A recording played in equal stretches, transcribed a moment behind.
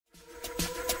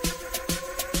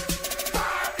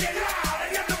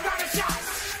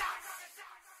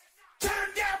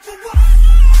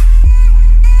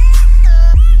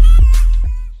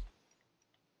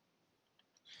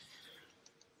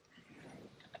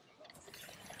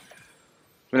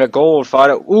Minute gold,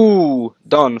 Fido. Ooh,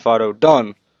 done, Fido,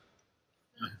 done.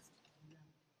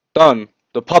 Done.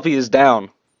 The puppy is down.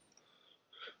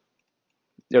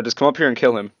 Yo, just come up here and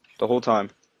kill him the whole time.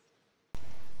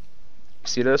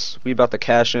 See this? We about to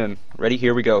cash in. Ready?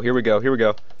 Here we go. Here we go. Here we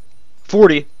go.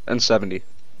 40 and 70.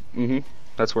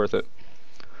 That's worth it.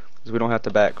 Cause we don't have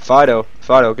to back. Fido,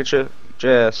 get your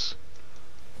ass.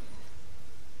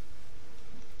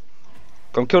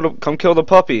 Come kill the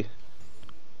puppy.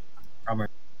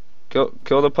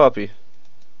 Kill the puppy.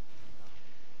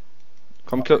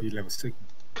 Come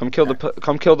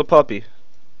kill the puppy.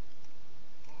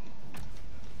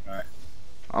 Alright.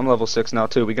 I'm level 6 now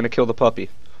too. We're gonna kill the puppy.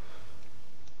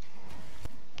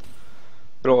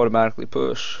 It'll automatically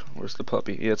push. Where's the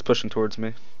puppy? Yeah, it's pushing towards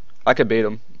me. I could bait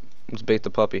him. Let's bait the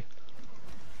puppy.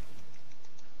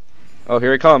 Oh,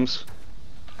 here he comes.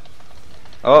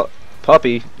 Oh,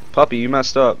 puppy, you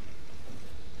messed up.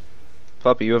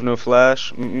 Puppy, you have no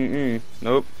flash.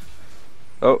 Nope.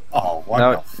 Oh. Oh,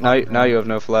 what now you have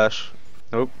no flash.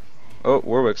 Nope. Oh,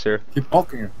 Warwick's here. Keep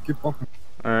poking.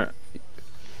 Alright.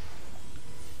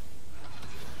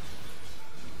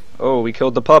 Oh, we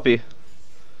killed the puppy.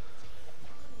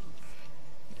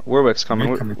 Warwick's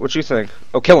coming. What you think?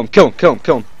 Oh, kill him.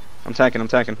 I'm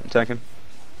tanking.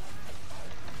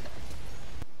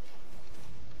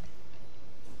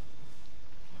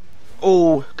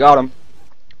 Oh, got him.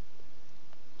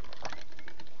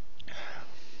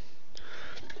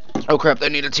 Oh crap, they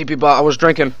need a TP bot. I was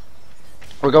drinking.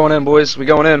 We're going in, boys. We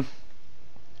going in.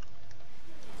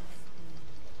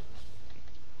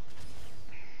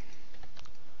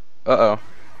 Uh-oh.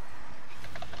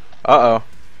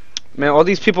 Man, all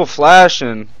these people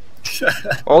flashing.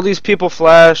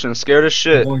 Scared as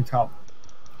shit. Going top.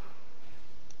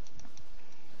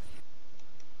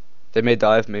 They may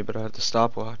dive me, but I have the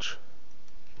stopwatch.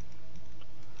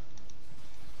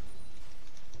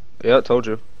 Yeah, I told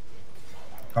you.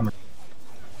 Coming.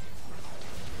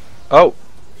 Oh.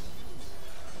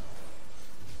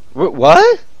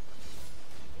 What?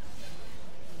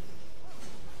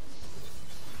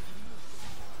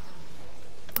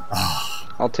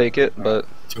 I'll take it, but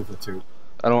 2 for 2.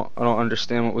 I don't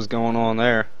understand what was going on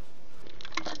there.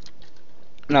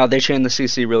 No, they chained the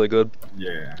CC really good.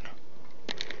 Yeah.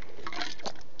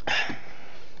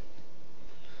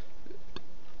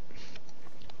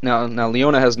 Now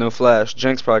Leona has no flash.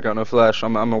 Jenks probably got no flash.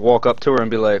 I'm gonna walk up to her and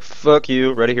be like, "Fuck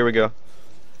you." Ready? Here we go.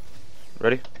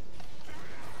 Ready?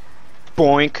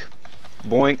 Boink,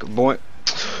 boink, boink.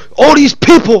 All these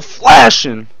people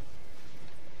flashing.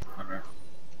 Okay.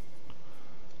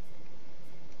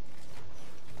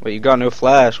 Wait, you got no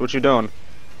flash. What you doing?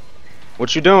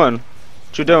 What you doing?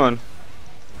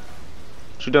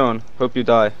 Hope you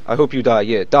die. I hope you die.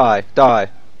 Yeah, die.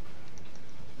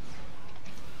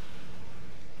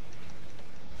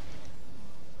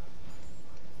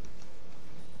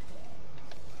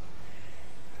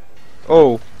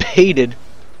 Oh, baited.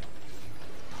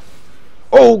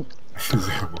 Oh,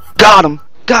 got him.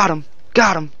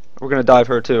 We're gonna dive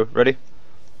her too. Ready?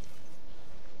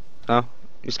 No?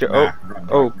 You scared? Nah,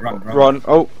 Run.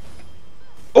 Oh!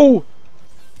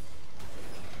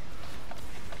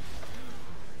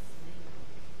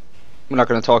 We're not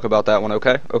gonna talk about that one,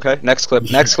 okay? Okay? Next clip.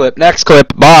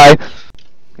 Bye!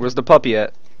 Where's the puppy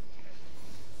at?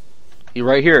 He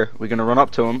right here. We're gonna run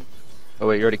up to him. Oh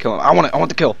wait, you already killed him. I want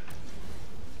the kill.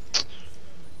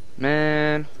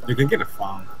 Man. You can get a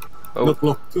farm. Oh.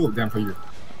 Look, 2 of them for you.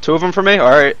 2 of them for me?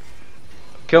 Alright.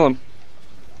 Kill him.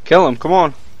 Come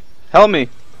on. Help me.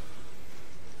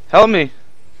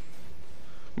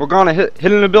 Morgana, hit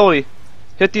an ability.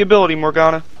 Hit the ability,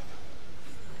 Morgana.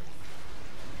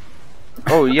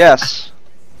 Oh, yes.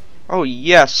 At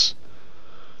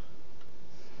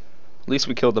least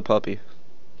we killed the puppy.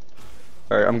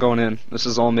 Alright, I'm going in. This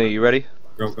is all me. You ready?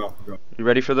 Go. You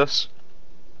ready for this?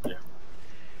 Yeah.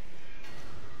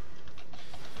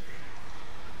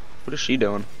 What is she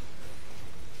doing?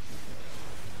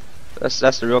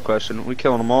 That's the real question. We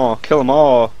killing them all. Kill them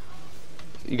all.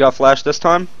 You got flash this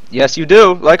time? Yes, you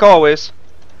do. Like always.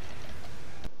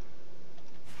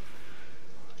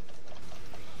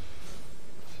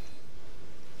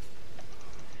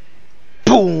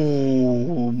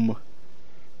 Boom.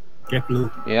 Get blue.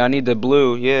 Yeah, I need the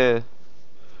blue. Yeah.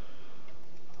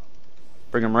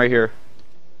 Bring them right here.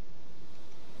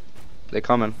 They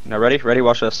coming. Now ready?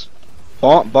 Watch this.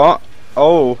 Bonk.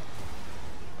 Oh.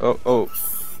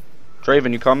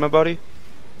 Draven, you coming, buddy?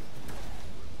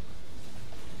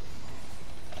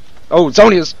 Oh,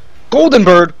 Zonia's Golden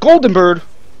Bird.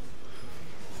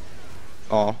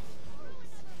 Oh.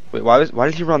 Wait, why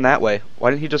did he run that way? Why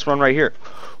didn't he just run right here?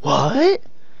 What?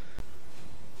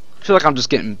 I feel like I'm just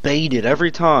getting baited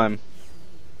every time.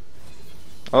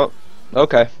 Oh,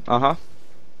 okay. Uh-huh.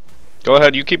 Go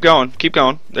ahead, you keep going. Keep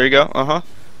going. There you go. Uh-huh.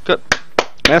 Good.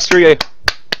 Mastery A.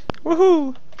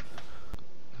 Woohoo!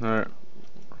 Alright.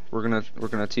 We're gonna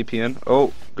TP in.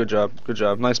 Oh, good job. Good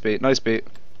job. Nice bait. Nice bait.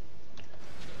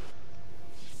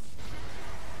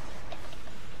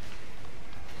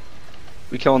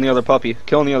 We killing the other puppy.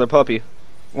 Killing the other puppy.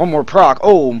 One more proc.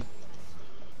 Oh!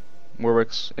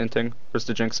 Warwick's inting. Where's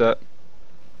the Jinx at?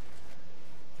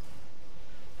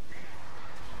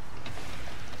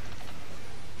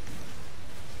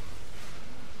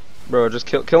 Bro, just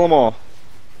kill them all.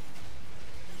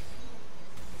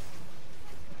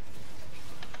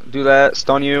 Do that.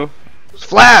 Stun you.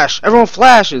 Flash! Everyone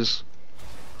flashes!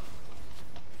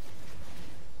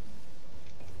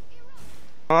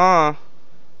 Ah.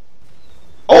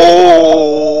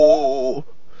 Oh!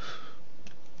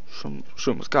 She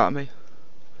almost got me.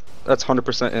 That's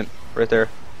 100% in right there.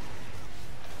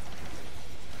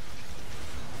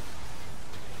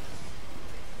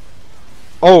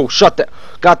 Oh, shut that.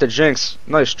 Got the Jinx.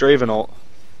 Nice Draven ult.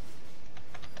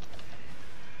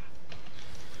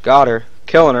 Got her.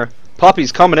 Killing her.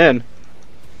 Puppy's coming in.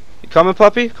 You coming,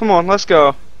 puppy? Come on, let's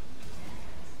go.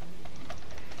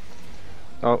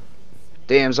 Oh.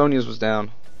 Damn, Zhonya's was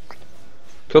down.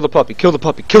 Kill the puppy. Kill the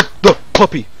puppy. Kill the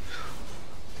puppy.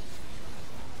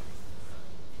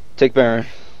 Take Baron.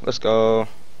 Let's go.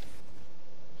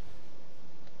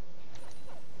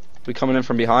 We coming in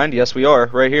from behind? Yes, we are.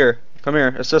 Right here. Come here.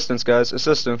 Assistance, guys.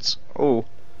 Assistance. Oh.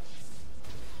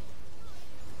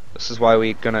 This is why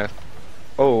we gonna...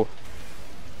 Oh.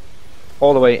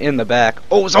 All the way in the back.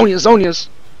 Oh, Zhonya's.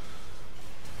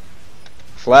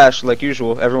 Flash, like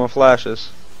usual. Everyone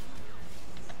flashes.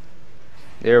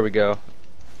 There we go.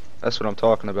 That's what I'm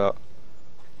talking about.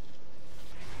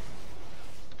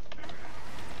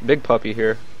 Big puppy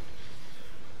here.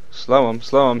 Slow him.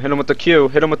 Slow him. Hit him with the Q.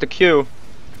 Hit him with the Q.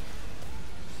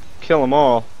 Kill them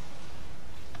all.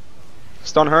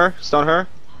 Stun her. Stun her.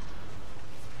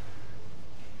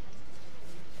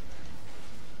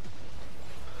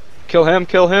 Kill him.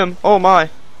 Kill him. Oh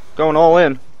my. Going all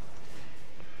in.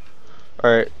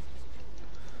 Alright.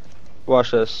 Watch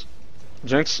this.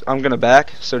 Jinx, I'm gonna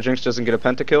back so Jinx doesn't get a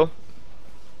pentakill.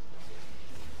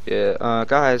 Yeah,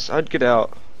 guys, I'd get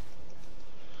out.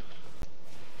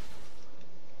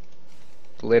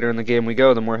 The later in the game we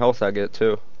go, the more health I get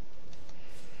too.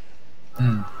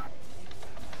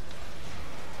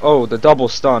 Oh, the double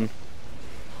stun.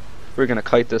 We're gonna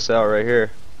kite this out right here.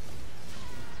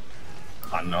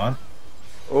 Not.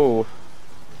 Oh.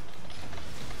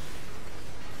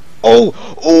 Oh!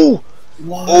 Oh!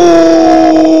 Wow.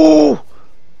 Oh!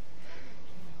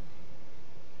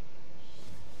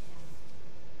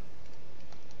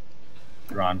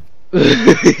 Run.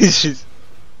 She's...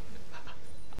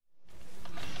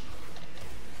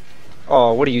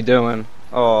 Oh, what are you doing?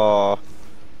 Oh.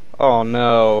 Oh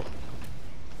no.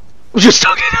 We're just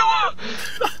stuck in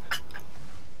it.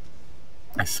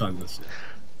 I saw this.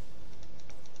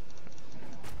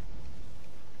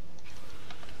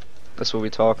 That's what we're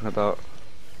talking about.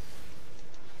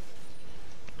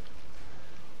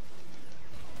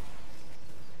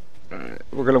 Alright,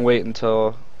 we're gonna wait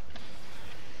until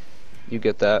you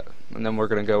get that, and then we're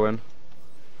gonna go in.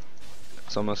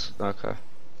 It's almost okay.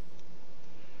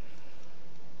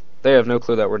 They have no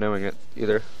clue that we're doing it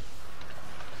either.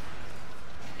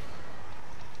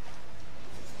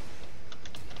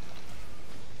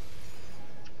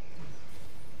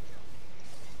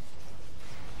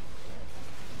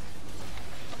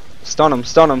 Stun him,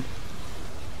 stun him.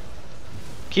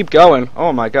 Keep going.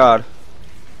 Oh my god.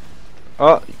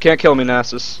 Oh, you can't kill me,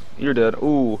 Nasus. You're dead.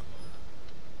 Ooh.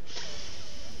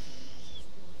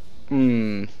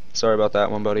 Sorry about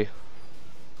that one, buddy.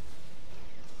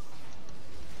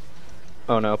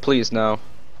 Oh no, please no.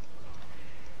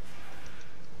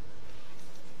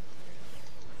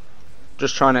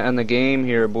 Just trying to end the game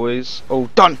here, boys. Oh,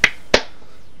 done!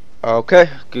 Okay,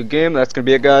 good game. That's gonna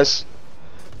be it, guys.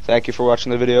 Thank you for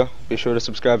watching the video. Be sure to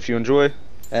subscribe if you enjoy,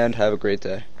 and have a great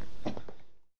day.